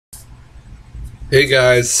Hey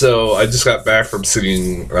guys, so I just got back from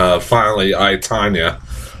seeing finally I, Tonya.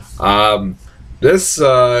 Um,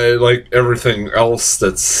 like everything else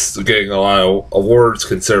that's getting a lot of awards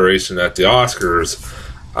consideration at the Oscars,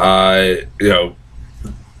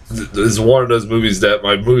 is one of those movies that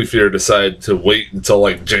my movie theater decided to wait until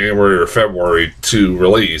like January or February to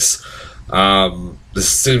release. This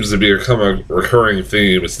seems to become a recurring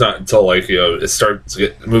theme. It's not until it starts to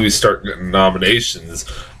get movies start getting nominations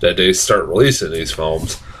that they start releasing these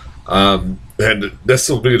films. And this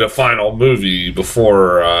will be the final movie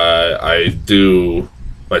before I do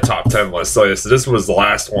my top 10 list. So, yes, this was the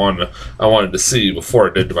last one I wanted to see before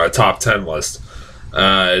I did my top 10 list.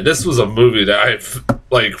 This was a movie that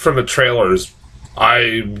from the trailers,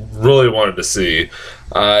 I really wanted to see.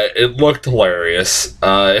 It looked hilarious.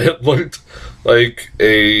 It looked like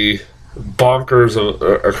a crazy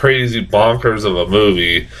bonkers of a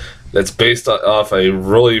movie that's based off a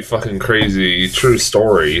really fucking crazy true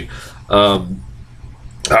story. I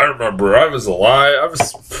remember I was alive.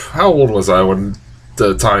 How old was I when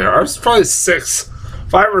the Tonya? I was probably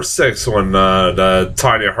 5 or 6 when the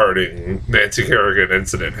Tonya Harding Nancy Kerrigan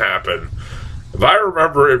incident happened. If I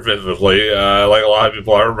remember it vividly, like a lot of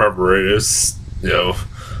people, I remember it as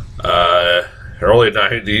early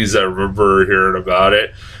 '90s. I remember hearing about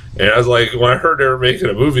it, and I was like, when I heard they were making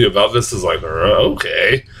a movie about this, I was like,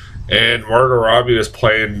 okay. And Margot Robbie was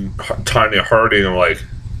playing Tonya Harding. I'm like,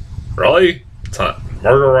 really?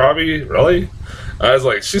 Margot Robbie, really? I was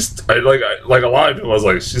like, like a lot of people, I was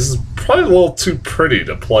like, she's probably a little too pretty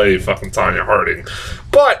to play fucking Tonya Harding.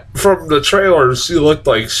 But from the trailers, she looked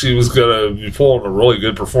like she was gonna be pulling a really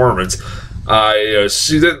good performance.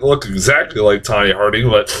 She didn't look exactly like Tonya Harding,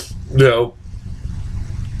 but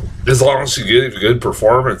as long as she gave a good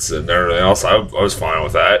performance and everything else, I was fine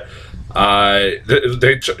with that.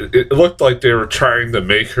 It looked like they were trying to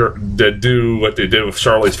make her to do what they did with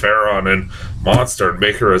Charlize Theron and Monster and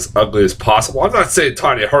make her as ugly as possible. I'm not saying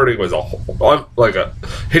Tonya Harding was a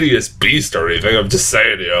hideous beast or anything. I'm just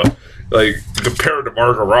saying, like compared to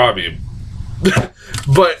Margot Robbie.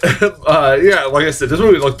 But yeah, like I said, this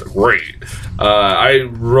movie looked great. I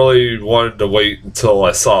really wanted to wait until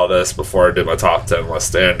I saw this before I did my top 10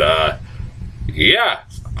 list, and yeah,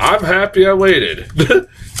 I'm happy I waited.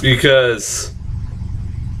 Because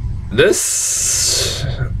this,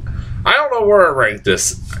 I don't know where I rank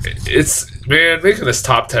this. Making this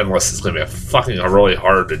top 10 list is going to be really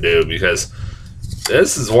hard to do because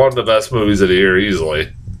this is one of the best movies of the year,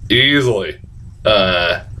 easily.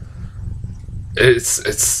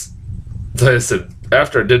 It's like I said,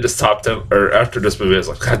 after I did this top 10, or after this movie, I was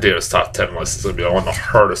like, God damn, this top 10 list is going to be one of the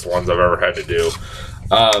hardest ones I've ever had to do.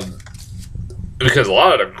 Because a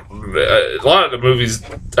lot of the movies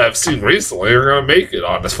I've seen recently are going to make it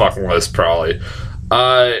on this fucking list, probably.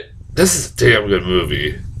 This is a damn good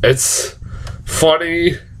movie. It's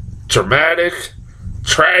funny, dramatic,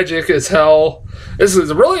 tragic as hell. This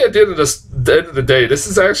is really, at the end of the day, this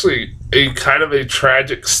is actually a kind of a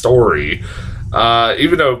tragic story.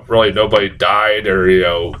 Even though really nobody died or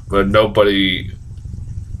nobody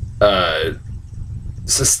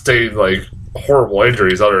sustained like horrible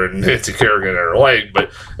injuries other than Nancy Kerrigan in her leg,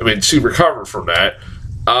 but I mean she recovered from that.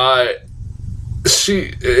 It's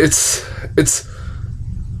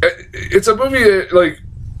a movie that, like,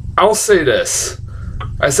 I'll say this.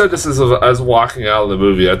 I said this as I was walking out of the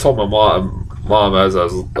movie. I told my mom as I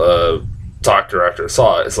was talked to her after I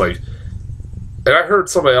saw it. It's like, and I heard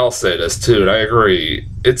somebody else say this too, and I agree.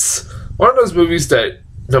 It's one of those movies that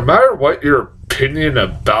no matter what your opinion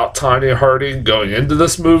about Tonya Harding going into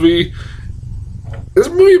this movie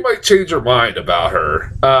might change your mind about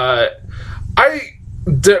her. I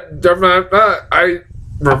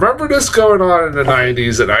remember this going on in the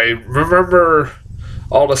 90s, and I remember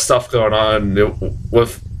all the stuff going on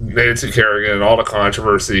with Nancy Kerrigan and all the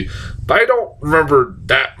controversy, but I don't remember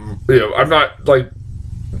that. I'm not like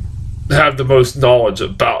have the most knowledge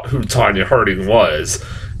about who Tonya Harding was.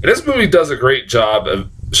 And this movie does a great job of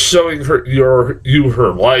showing her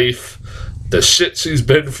life, the shit she's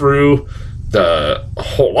been through, the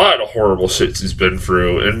whole lot of horrible shit she's been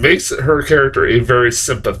through, and makes her character a very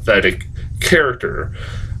sympathetic character,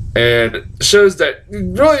 and shows that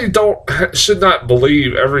you really should not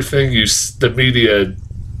believe everything the media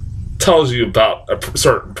tells you about a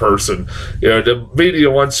certain person. The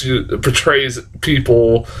media portrays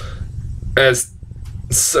people as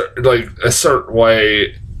like a certain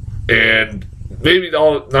way, and maybe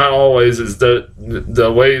not always is the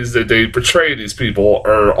ways that they portray these people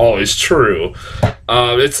are always true.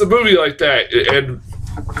 It's a movie like that, and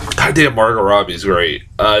goddamn, Margot Robbie's great.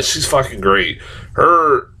 She's fucking great.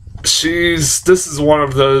 Her this is one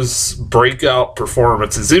of those breakout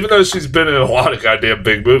performances. Even though she's been in a lot of goddamn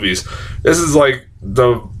big movies, this is like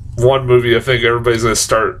the one movie I think everybody's gonna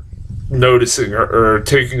start noticing her or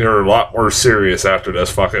taking her a lot more serious after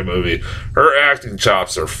this fucking movie. Her acting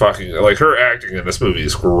chops are fucking, like, her acting in this movie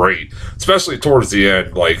is great, especially towards the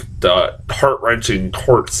end, like the heart-wrenching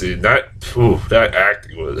court scene. Her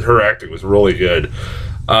acting was really good.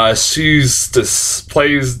 She's this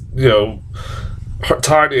plays, you know,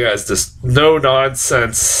 Tonya as this no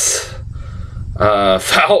nonsense,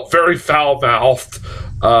 very foul mouthed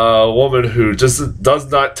woman who just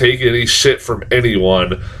does not take any shit from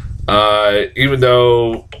anyone. Even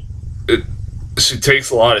though she takes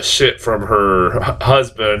a lot of shit from her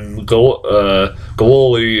husband,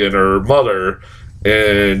 Galoli, and her mother,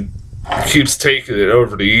 and keeps taking it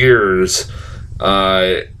over the years.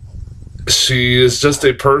 She is just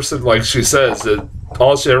a person, like she says, that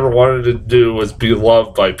all she ever wanted to do was be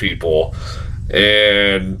loved by people.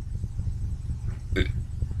 And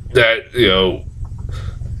that, you know,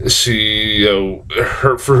 she, you know,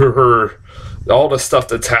 her all the stuff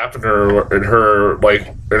that's happened in her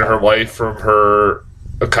life, from her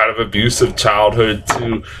kind of abusive childhood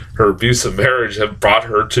to her abusive marriage, have brought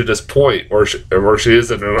her to this point where she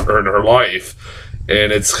is in her life,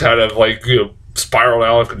 and it's kind of like, you know, spiraled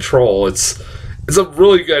out of control. It's a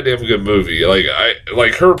really goddamn good movie.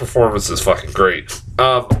 Like her performance is fucking great.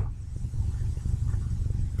 I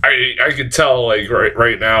can tell, like,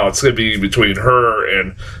 right now it's gonna be between her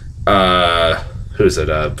and who's it?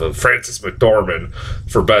 Frances McDormand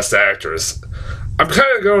for Best Actress. I'm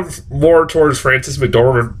kind of going more towards Frances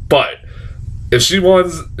McDormand, but if she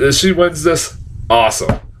wins this,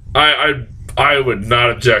 awesome. I would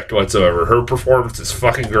not object whatsoever. Her performance is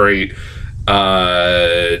fucking great.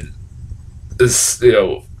 Is, you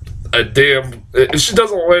know, a damn. If she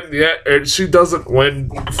doesn't win yet, and she doesn't win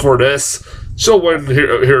for this, she'll win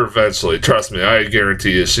here eventually. Trust me, I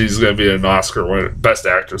guarantee you, she's going to be an Oscar Best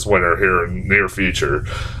Actress winner here in the near future.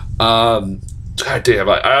 God damn,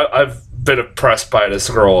 I've been impressed by this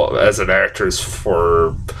girl as an actress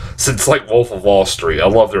since like Wolf of Wall Street. I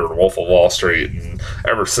loved her in Wolf of Wall Street, and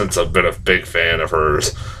ever since I've been a big fan of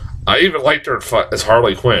hers. I even liked her as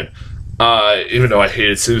Harley Quinn, even though I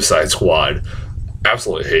hated Suicide Squad.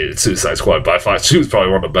 Absolutely hated Suicide Squad, but I thought she was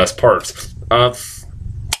probably one of the best parts.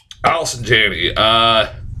 Allison Janney,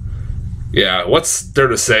 yeah, what's there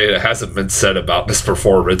to say that hasn't been said about this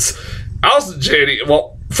performance? Allison Janney,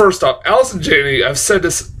 well, first off, Allison Janney, I've said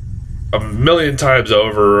this a million times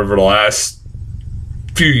over the last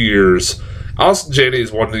few years. Allison Janney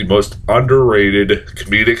is one of the most underrated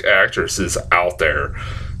comedic actresses out there.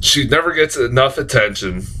 She never gets enough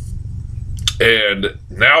attention, and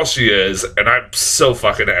now she is, and I'm so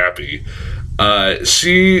fucking happy.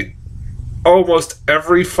 She, almost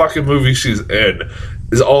every fucking movie she's in,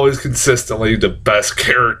 is always consistently the best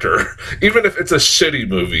character. Even if it's a shitty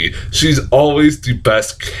movie, she's always the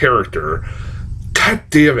best character. God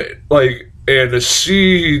damn it. Like, and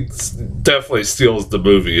she definitely steals the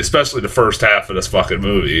movie, especially the first half of this fucking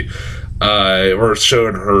movie. We're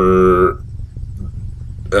showing her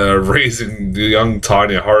raising the young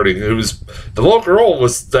Tonya Harding, who's the little girl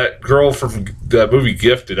was that girl from the movie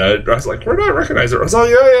Gifted. I was like, where do I recognize her? I was like,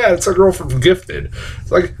 yeah, it's a girl from Gifted.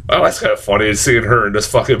 It's like, oh, that's kind of funny seeing her in this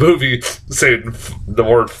fucking movie saying the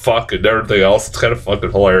word fuck and everything else. It's kind of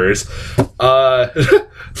fucking hilarious.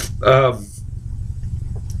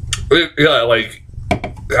 Yeah, like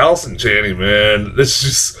Allison Janney, man,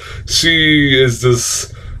 she is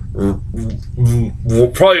this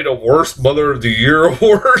probably the worst Mother of the Year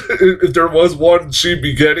award. If there was one, she'd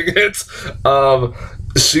be getting it.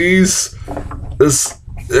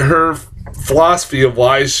 Her philosophy of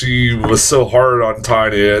why she was so hard on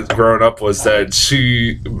Tonya growing up was that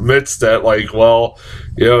she admits that, like, well,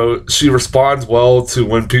 you know, she responds well to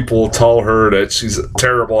when people tell her that she's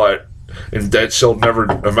terrible at and that she'll never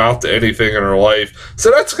amount to anything in her life.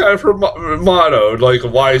 So that's kind of her motto, like,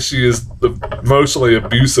 why she is emotionally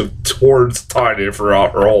abusive towards Tonya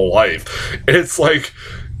throughout her whole life. And it's like,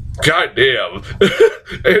 goddamn.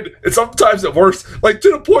 And sometimes it works, like, to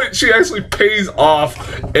the point she actually pays off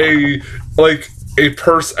a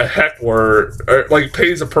heckler, or like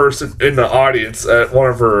pays a person in the audience at one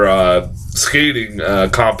of her skating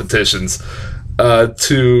competitions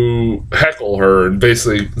to heckle her and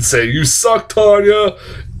basically say, "You suck, Tonya."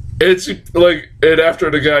 And she, like, and after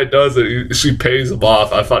the guy does it, she pays him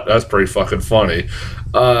off. I thought that's pretty fucking funny.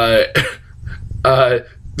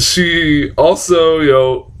 She also, you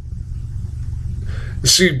know,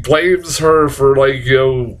 she blames her for, like, you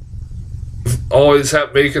know, always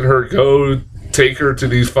making her go take her to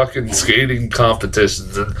these fucking skating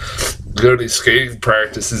competitions and go to these skating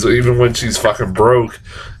practices, even when she's fucking broke.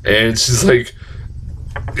 And she's like,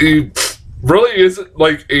 he really isn't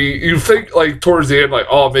like a. You think like towards the end, like,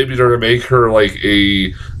 oh, maybe they're gonna make her like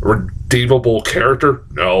a redeemable character.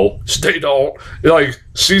 No, they don't. Like,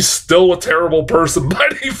 she's still a terrible person by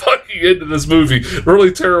the fucking end of this movie.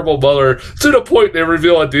 Really terrible mother, to the point they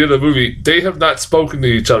reveal at the end of the movie they have not spoken to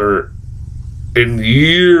each other in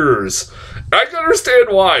years. I can understand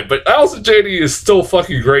why, but Allison Janney is still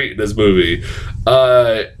fucking great in this movie.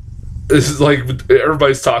 This is like,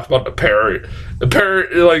 everybody's talking about the parrot. The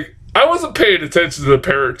parrot, like, I wasn't paying attention to the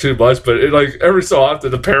parrot too much, but it, like, every so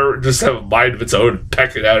often the parrot would just have a mind of its own,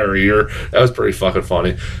 pecking at her ear. That was pretty fucking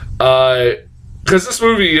funny. Because this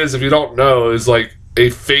movie is, if you don't know, is like a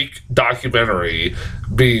fake documentary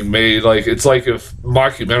being made. Like, it's like if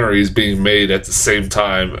mockumentaries being made at the same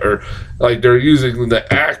time, or like they're using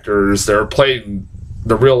the actors that are playing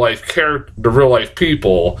the real life character, the real life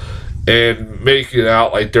people, and making it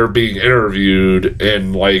out like they're being interviewed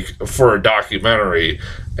and like for a documentary.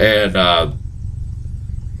 And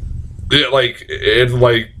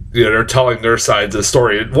they're telling their sides of the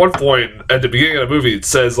story. At one point at the beginning of the movie, it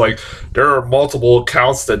says like there are multiple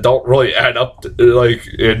accounts that don't really add up to, like,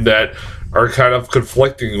 and that are kind of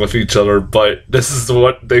conflicting with each other, but this is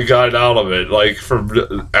what they got out of it, like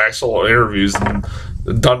from actual interviews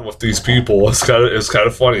done with these people. It's kind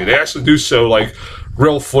of funny. They actually do show like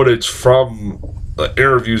real footage from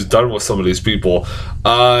interviews done with some of these people.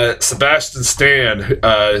 Sebastian Stan,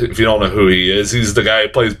 if you don't know who he is, he's the guy who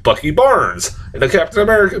plays Bucky Barnes in the Captain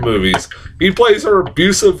America movies. He plays her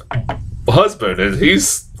abusive husband, and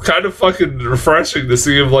he's kind of fucking refreshing to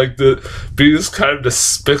see him like be this kind of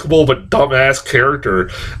despicable but dumbass character.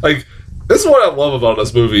 Like, this is what I love about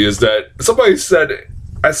this movie, is that somebody said,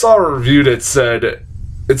 I saw a review that said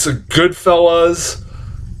it's a Goodfellas.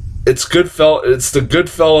 It's the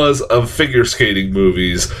Goodfellas of figure skating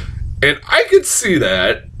movies, and I could see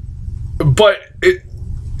that, but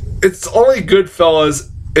it's only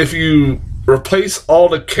Goodfellas if you replace all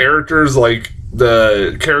the characters, like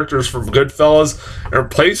the characters from Goodfellas, and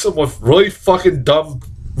replace them with really fucking dumb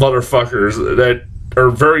motherfuckers that are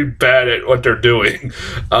very bad at what they're doing,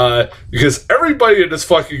 because everybody in this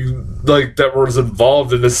fucking, like, that was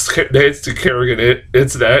involved in this Nancy Kerrigan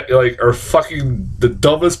incident, like, are fucking the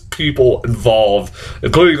dumbest people involved,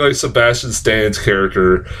 including like Sebastian Stan's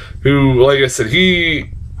character, who, like I said, he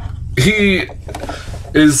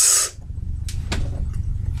is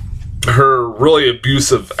her really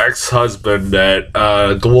abusive ex-husband that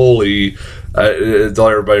Glowley,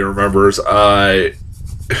 everybody remembers,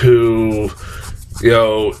 who, you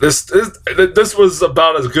know, this was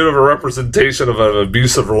about as good of a representation of an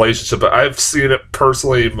abusive relationship. I've seen it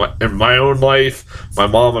personally in my own life, my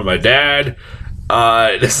mom and my dad.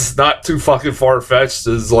 This is not too fucking far-fetched,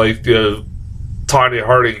 as like, you know, Tonya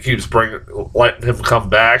Harding keeps letting him come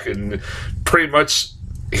back, and pretty much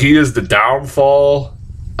he is the downfall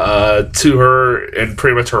to her and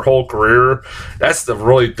pretty much her whole career. That's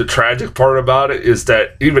the tragic part about it, is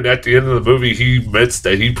that even at the end of the movie, he admits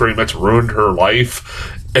that he pretty much ruined her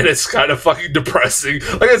life, and it's kind of fucking depressing.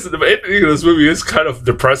 Like I said, the ending of this movie is kind of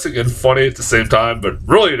depressing and funny at the same time, but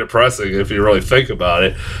really depressing if you really think about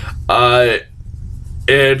it.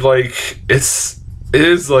 And like, it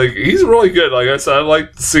is like, he's really good. Like I said, I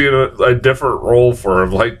like seeing a different role for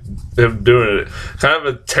him, like him doing it. Kind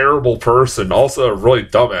of a terrible person, also a really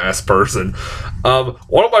dumbass person.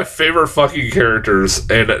 One of my favorite fucking characters,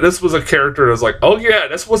 and this was a character that was like, oh yeah,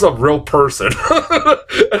 this was a real person.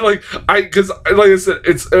 And like, because like I said,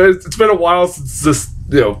 it's been a while since this,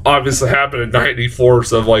 you know, obviously happened in '94.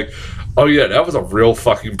 So I'm like, oh yeah, that was a real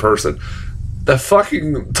fucking person. The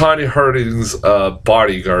fucking Tonya Harding's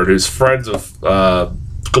bodyguard, who's friends with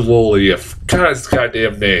Glowley, I forgot his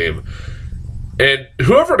goddamn name, and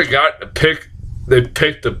whoever they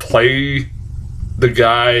picked to play the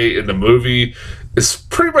guy in the movie is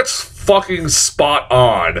pretty much fucking spot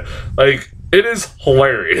on. Like, it is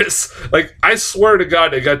hilarious. Like, I swear to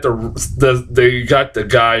God, they got the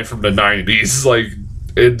guy from the '90s, like,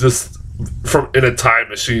 it just from in a time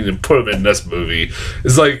machine and put him in this movie.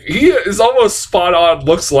 It's like, he is almost spot on,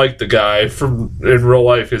 looks like the guy from in real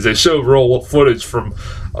life, because they show real footage from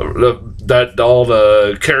all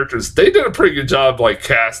the characters. They did a pretty good job, like,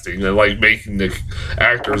 casting and like making the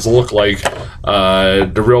actors look like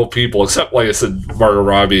the real people, except, like I said, Margot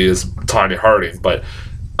Robbie is Tonya Harding. But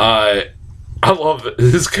I love it.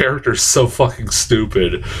 His character's so fucking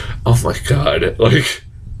stupid. Oh my God. Like,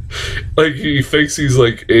 he thinks he's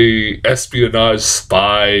like a espionage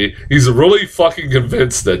spy. He's really fucking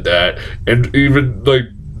convinced that, and even like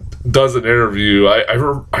does an interview.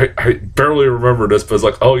 I barely remember this, but it's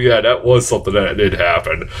like, oh yeah, that was something that did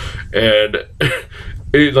happen, and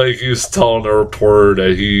he was telling the reporter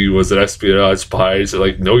that he was an espionage spy. He's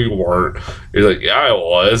like, no, you weren't. He's like, yeah, I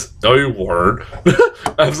was. No, you weren't.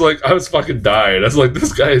 I was fucking dying. I was like,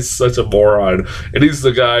 this guy is such a moron, and he's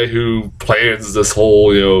the guy who plans this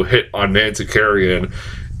whole hit on Nancy Kerrigan,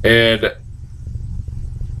 and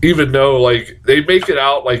even though they make it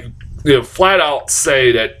out flat out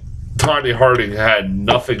say that Tonya Harding had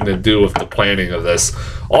nothing to do with the planning of this.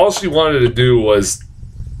 All she wanted to do was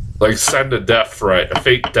send a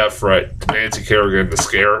fake death threat to Nancy Kerrigan to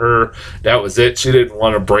scare her. That was it. She didn't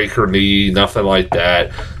want to break her knee, nothing like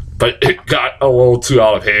that. But it got a little too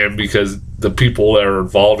out of hand because the people that are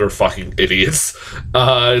involved are fucking idiots.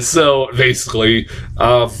 So basically,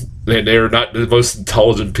 they're not the most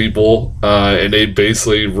intelligent people, and they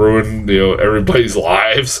basically ruin everybody's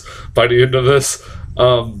lives by the end of this.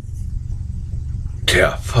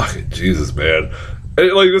 Yeah, fucking Jesus, man.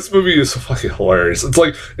 This movie is fucking hilarious. It's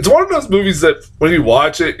one of those movies that when you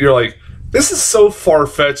watch it, you're like, this is so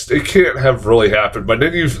far-fetched, it can't have really happened. But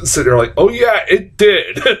then you sit there like, oh yeah, it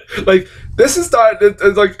did. This is not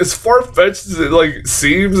as far-fetched as it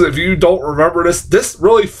seems. If you don't remember this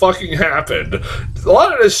really fucking happened. A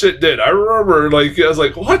lot of this shit did. I remember I was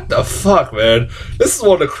like, what the fuck, man? This is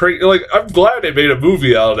one of the crazy. I'm glad they made a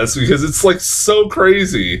movie out of this because it's so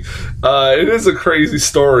crazy. It is a crazy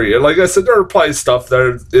story, and like I said, there are probably stuff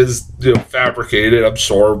that is fabricated, I'm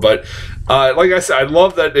sure, but like I said, I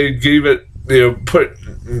love that they gave it, put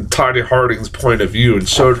Tonya Harding's point of view and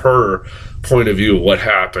showed her point of view of what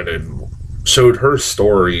happened and showed her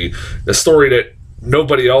story, the story that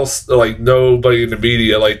nobody else, nobody in the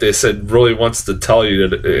media, like they said, really wants to tell you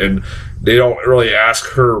that, and they don't really ask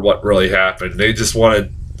her what really happened. They just want to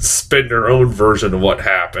spin their own version of what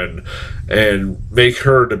happened and make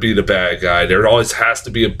her to be the bad guy. There always has to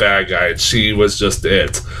be a bad guy, and she was just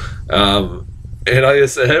it. And like I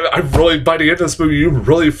said, by the end of this movie, you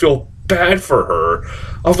really feel bad for her.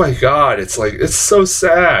 Oh my god, it's so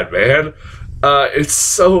sad, man. It's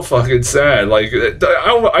so fucking sad.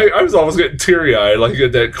 I was almost getting teary-eyed,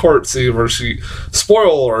 at that court scene where spoiler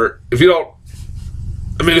alert, if you don't,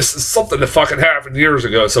 this is something that fucking happened years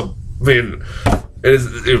ago, so,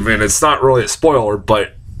 it's not really a spoiler,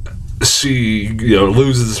 but she,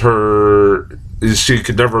 loses her. She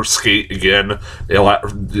could never skate again. They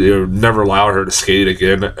never allow her to skate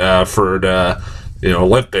again for the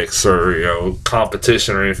Olympics or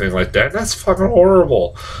competition or anything like that. And that's fucking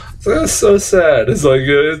horrible. That's so sad. It's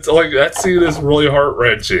that scene is really heart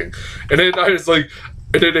wrenching. And then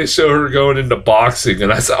and then they show her going into boxing,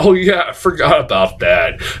 and I said, "Oh yeah, I forgot about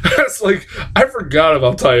that." It's I forgot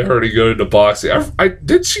about Tonya Harding going into boxing. I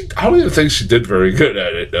don't even think she did very good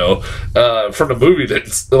at it though. From the movie, the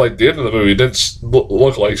end of the movie didn't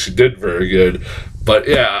look like she did very good. But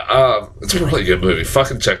yeah, it's a really good movie.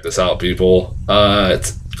 Fucking check this out, people.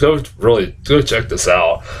 Go check this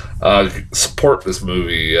out. Support this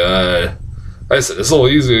movie. Like I said, this will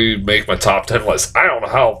easily make my top 10 list. I don't know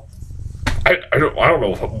how. I don't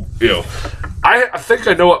know. I think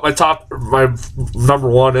I know what my number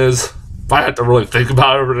one is. If I had to really think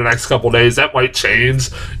about it over the next couple days, that might change.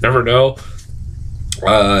 Never know.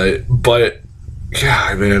 But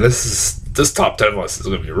yeah, man, this top 10 list is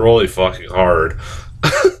gonna be really fucking hard.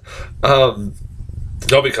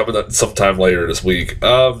 They'll be coming up sometime later this week.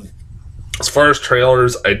 As far as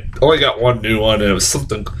trailers, I only got one new one, and it was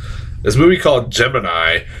this movie called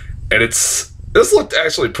Gemini, and this looked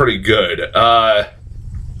actually pretty good. It's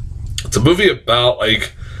a movie about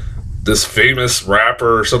this famous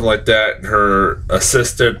rapper or something like that, and her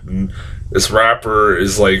assistant, and this rapper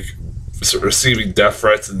is receiving death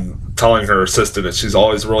threats and telling her assistant that she's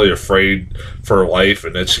always really afraid for her life,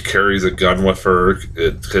 and that she carries a gun with her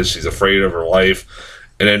because she's afraid of her life.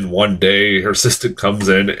 And then one day her assistant comes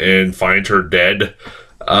in and finds her dead,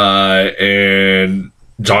 and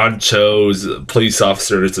John Cho's a police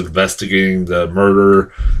officer that's investigating the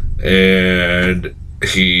murder, and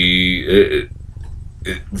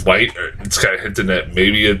it's kind of hinting that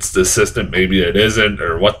maybe it's the assistant, maybe it isn't,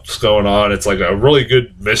 or what's going on. It's a really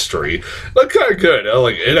good mystery. It looked kind of good.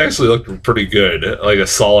 It actually looked pretty good, a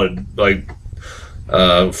solid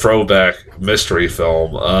throwback mystery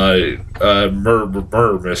film,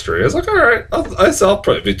 murder mystery. I was all right, I'll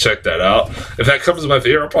probably check that out. If that comes to my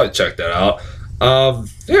theater, I'll probably check that out.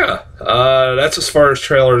 That's as far as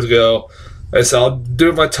trailers go. I said I'll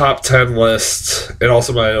do my top 10 list and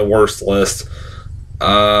also my worst list.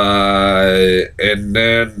 And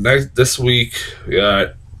then this week we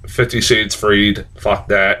got 50 Shades Freed. Fuck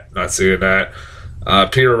that. Not seeing that.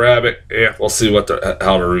 Peter Rabbit, we'll see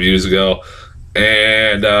how the reviews go.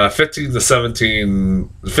 And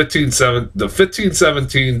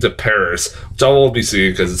 1517 to Paris, which I will be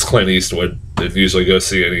seeing because it's Clint Eastwood. I usually go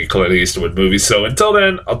see any Clint Eastwood movies. So until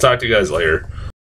then, I'll talk to you guys later.